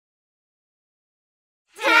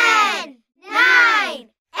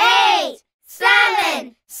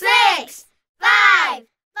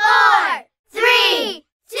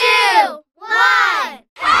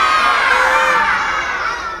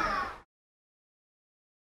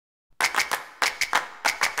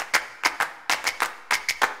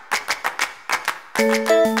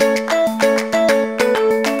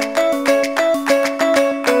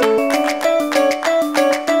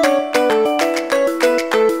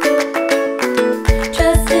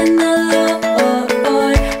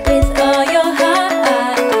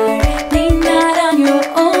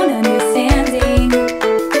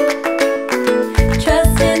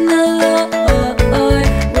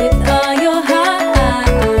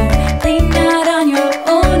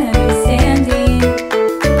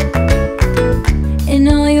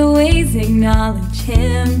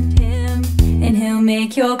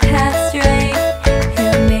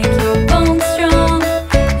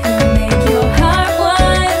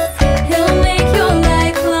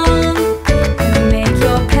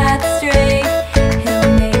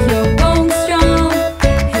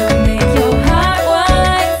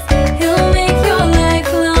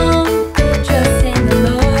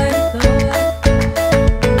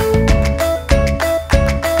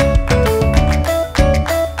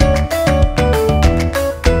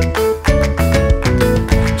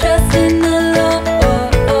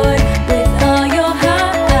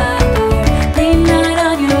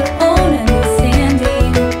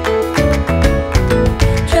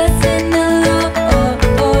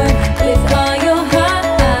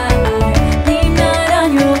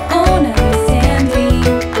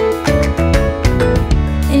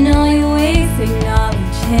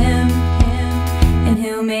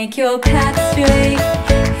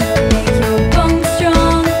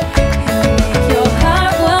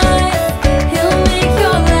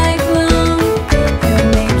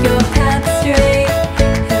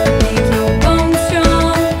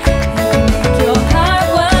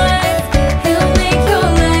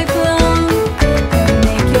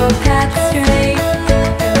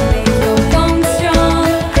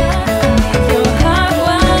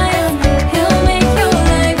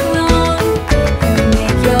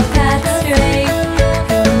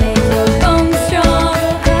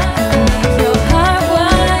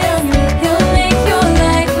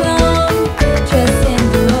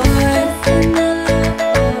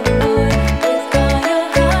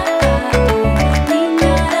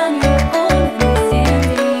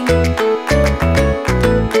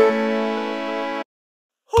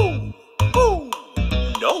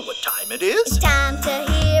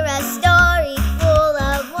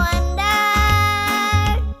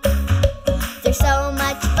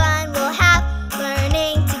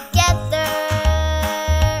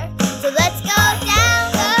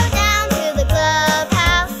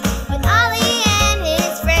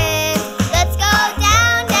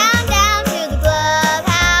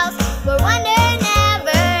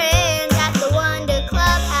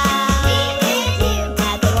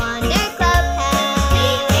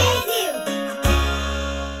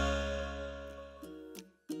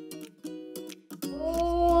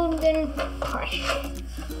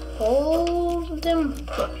Hold and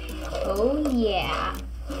push. Oh yeah.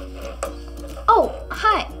 Oh,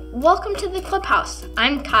 hi. Welcome to the clubhouse.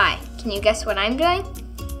 I'm Kai. Can you guess what I'm doing?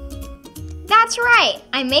 That's right.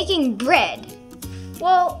 I'm making bread.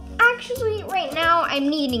 Well, actually, right now I'm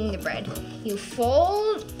kneading the bread. You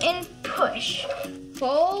fold and push.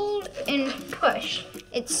 Fold and push.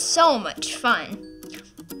 It's so much fun.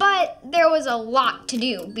 But there was a lot to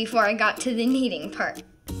do before I got to the kneading part.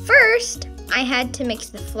 First, I had to mix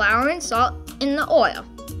the flour and salt in the oil.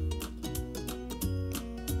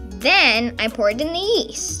 Then I poured in the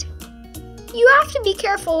yeast. You have to be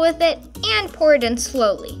careful with it and pour it in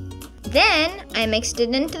slowly. Then I mixed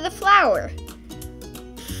it into the flour.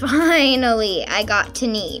 Finally, I got to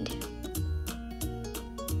knead.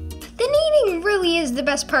 The kneading really is the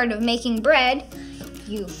best part of making bread.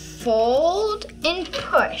 You fold and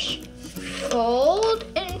push. Fold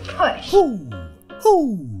and push. Who?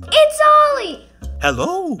 It's Ollie!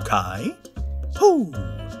 Hello, Kai. Who?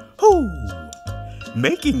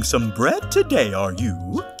 Making some bread today, are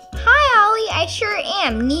you? Hi, Ollie. I sure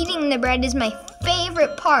am. Kneading the bread is my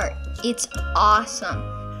favorite part. It's awesome.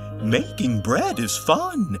 Making bread is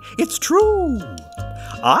fun. It's true.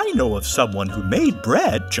 I know of someone who made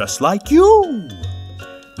bread just like you.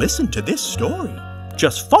 Listen to this story.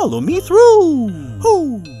 Just follow me through.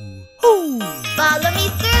 Who? Follow me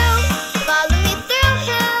through. Follow me through.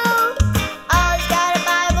 Ollie's got a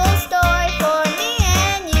Bible story for me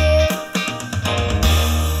and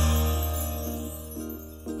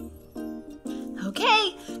you. Okay,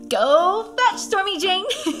 go fetch, Stormy Jane.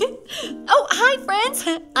 Oh, hi friends,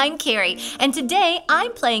 I'm Carrie, and today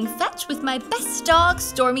I'm playing fetch with my best dog,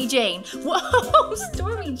 Stormy Jane. Whoa,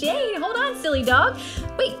 Stormy Jane, hold on, silly dog.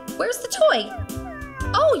 Wait, where's the toy?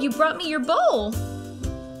 Oh, you brought me your bowl.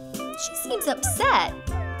 She seems upset.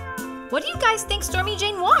 What do you guys think Stormy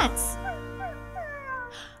Jane wants?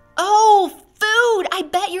 Oh, food! I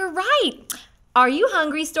bet you're right. Are you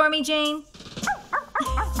hungry, Stormy Jane?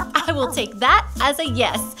 I will take that as a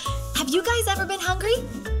yes. Have you guys ever been hungry?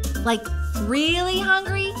 Like really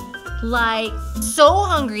hungry? Like so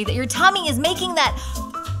hungry that your tummy is making that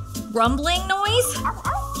rumbling noise?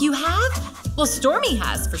 You have? Well, Stormy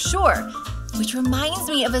has for sure. Which reminds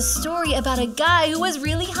me of a story about a guy who was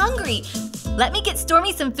really hungry. Let me get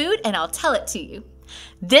Stormy some food and I'll tell it to you.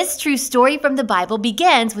 This true story from the Bible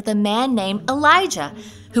begins with a man named Elijah,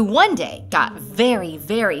 who one day got very,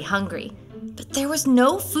 very hungry. But there was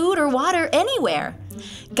no food or water anywhere.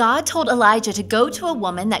 God told Elijah to go to a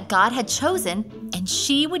woman that God had chosen, and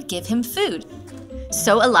she would give him food.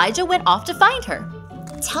 So Elijah went off to find her.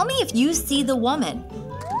 Tell me if you see the woman.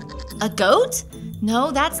 A goat?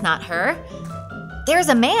 No, that's not her. There's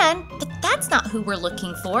a man, but that's not who we're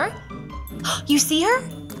looking for. You see her?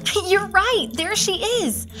 You're right, there she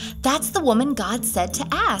is. That's the woman God said to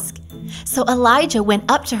ask. So Elijah went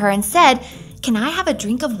up to her and said, "Can I have a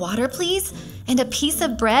drink of water, please? And a piece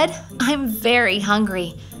of bread? I'm very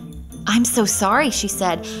hungry." "I'm so sorry," she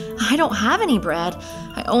said. "I don't have any bread.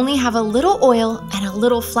 I only have a little oil and a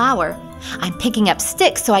little flour. I'm picking up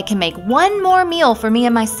sticks so I can make one more meal for me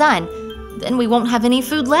and my son. Then we won't have any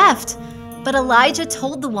food left." But Elijah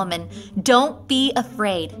told the woman, "Don't be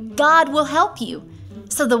afraid. God will help you."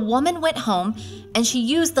 So the woman went home and she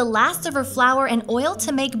used the last of her flour and oil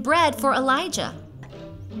to make bread for Elijah.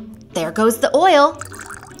 There goes the oil,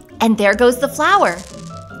 and there goes the flour.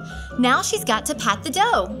 Now she's got to pat the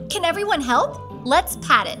dough. Can everyone help? Let's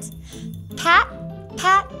pat it. Pat,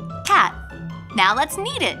 pat, pat. Now let's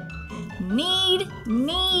knead it. Knead,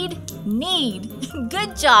 knead, knead.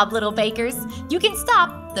 Good job, little bakers. You can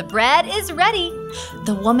stop. The bread is ready.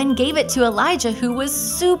 The woman gave it to Elijah, who was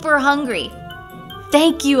super hungry.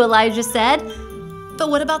 "Thank you," Elijah said. But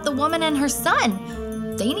what about the woman and her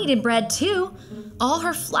son? They needed bread too. All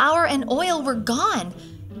her flour and oil were gone.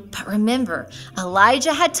 But remember,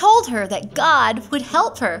 Elijah had told her that God would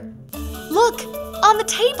help her. Look, on the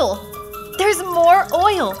table. There's more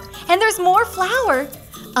oil and there's more flour.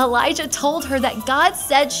 Elijah told her that God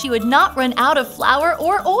said she would not run out of flour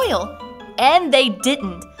or oil. And they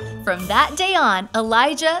didn't. From that day on,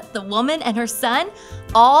 Elijah, the woman, and her son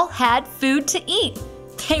all had food to eat.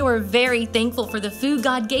 They were very thankful for the food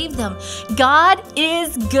God gave them. God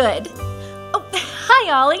is good. Oh,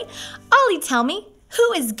 hi, Ollie. Ollie, tell me,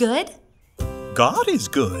 who is good? God is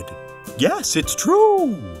good. Yes, it's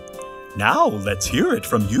true. Now let's hear it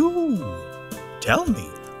from you. Tell me,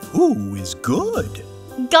 who is good?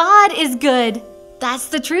 God is good. That's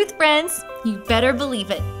the truth, friends. You better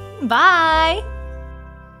believe it. Bye.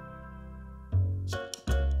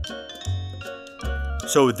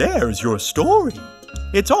 So there's your story.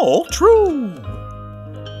 It's all true.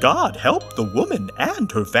 God helped the woman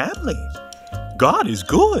and her family. God is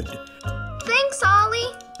good. Thanks,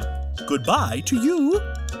 Ollie. Goodbye to you.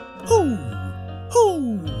 Hoo,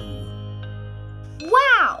 hoo.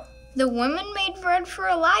 Wow! The woman made bread for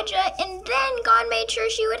Elijah, and then God made sure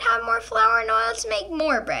she would have more flour and oil to make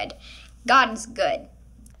more bread. God is good.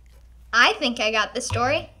 I think I got the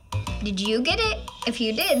story. Did you get it? If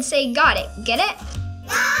you did, say got it. Get it?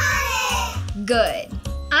 Got it! Good.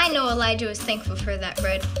 I know Elijah was thankful for that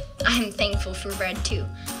bread. I'm thankful for bread too.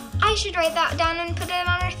 I should write that down and put it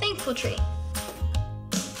on our thankful tree.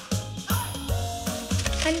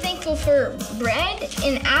 I'm thankful for bread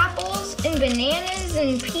and apples and bananas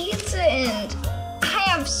and pizza, and I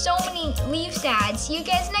have so many leaves to add. See you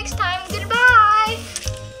guys next time. Goodbye.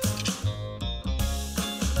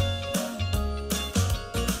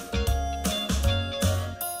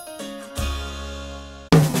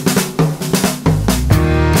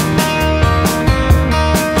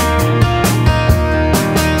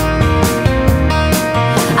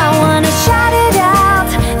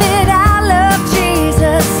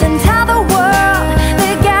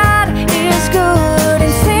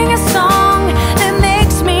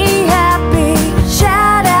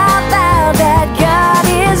 Shout out loud that God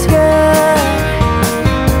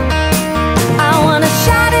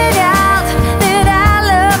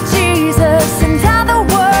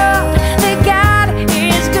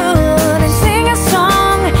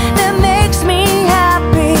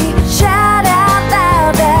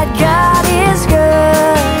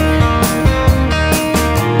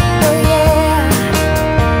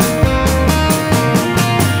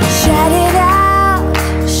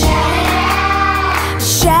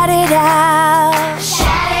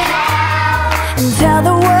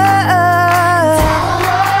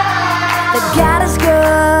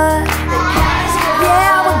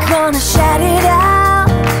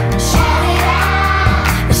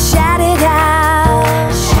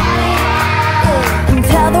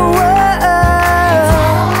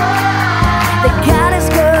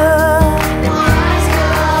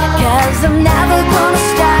 'cause I'm never gonna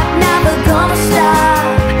stop, never gonna stop.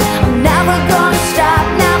 I'm never gonna stop,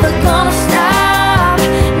 never gonna stop.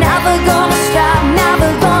 Never gonna stop, never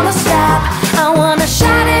gonna stop. I wanna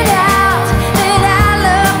shout it out that I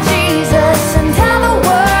love Jesus and tell the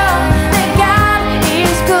world that God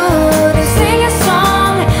is good, and sing a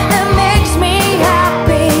song that makes me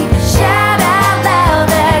happy. Shout out loud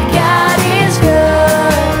that God is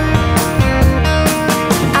good.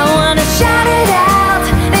 I wanna shout it out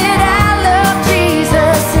that I love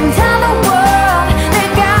Jesus and tell the world that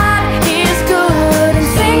God is good, and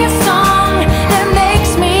sing a song that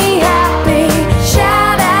makes me happy.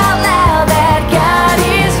 Shout out loud that God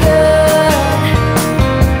is good.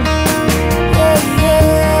 Yeah,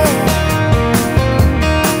 yeah.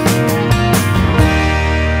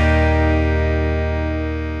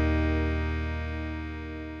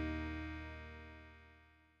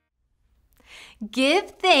 Give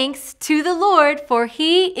thanks to the Lord, for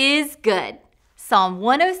he is good. Psalm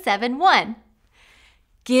 107:1.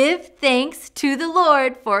 Give thanks to the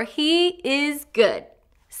Lord, for he is good.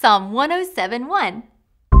 Psalm 107:1.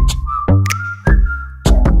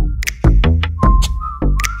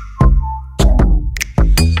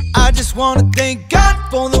 I just wanna thank God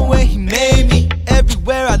for the way He made me.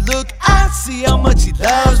 Everywhere I look, I see how much He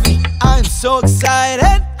loves me. I am so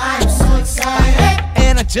excited,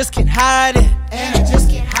 and I just can't hide it,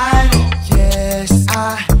 Yes,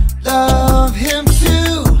 I love Him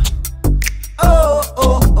too. Oh,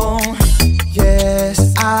 oh, oh.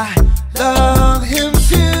 Yes, I love Him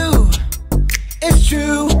too. It's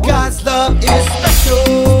true, God's love is special.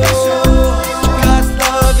 God's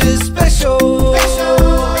love is special.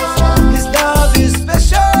 His love is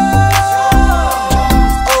special.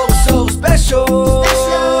 Oh, so special.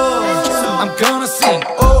 I'm gonna sing.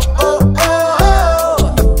 Oh, oh, oh, oh.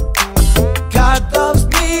 God loves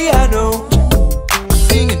me, I know.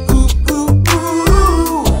 Singing ooh, ooh,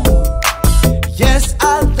 ooh. Yes,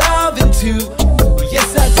 I love Him too. Oh, yes,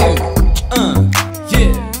 I do.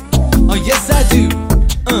 Yeah. Oh, yes, I do.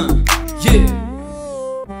 Yeah.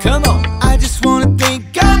 Come on. I just wanna thank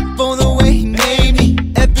God for the way He made me.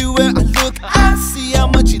 Everywhere I look, I see how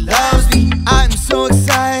much He loves me. I'm so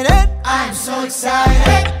excited,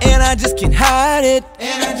 and I just can't hide it,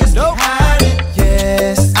 Nope.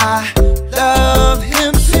 Yes, I love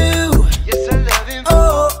Him too.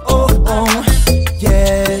 Oh, oh, oh.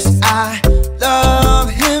 Yes, I love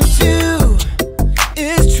Him too.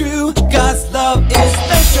 It's true, God's love is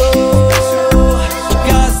special.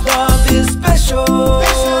 God's love is special.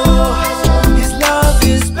 His love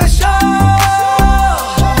is special.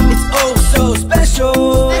 It's oh so special.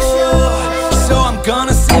 So I'm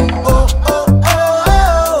gonna sing. Oh, oh, oh,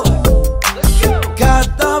 oh. God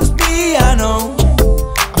loves me, I know.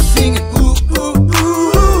 I'm singing ooh, ooh,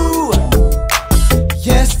 ooh.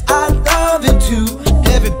 Yes, I love Him too.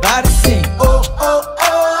 Everybody sing. Oh, oh,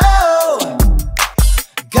 oh, oh.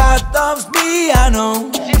 God loves me, I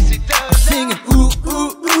know. I'm singing ooh,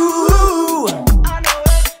 ooh, ooh.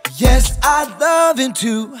 Yes, I love Him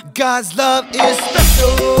too. God's love is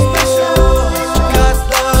special. God's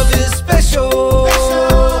love is special.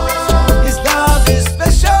 His love is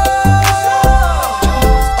special.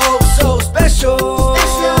 Oh, so special.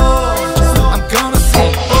 I'm gonna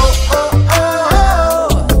sing. Oh, oh, oh,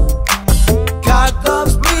 oh. God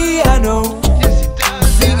loves me, I know. I'm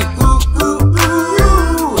singing ooh, ooh,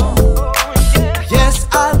 ooh. Yes,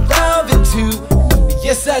 I love Him too.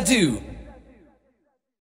 Yes, I do.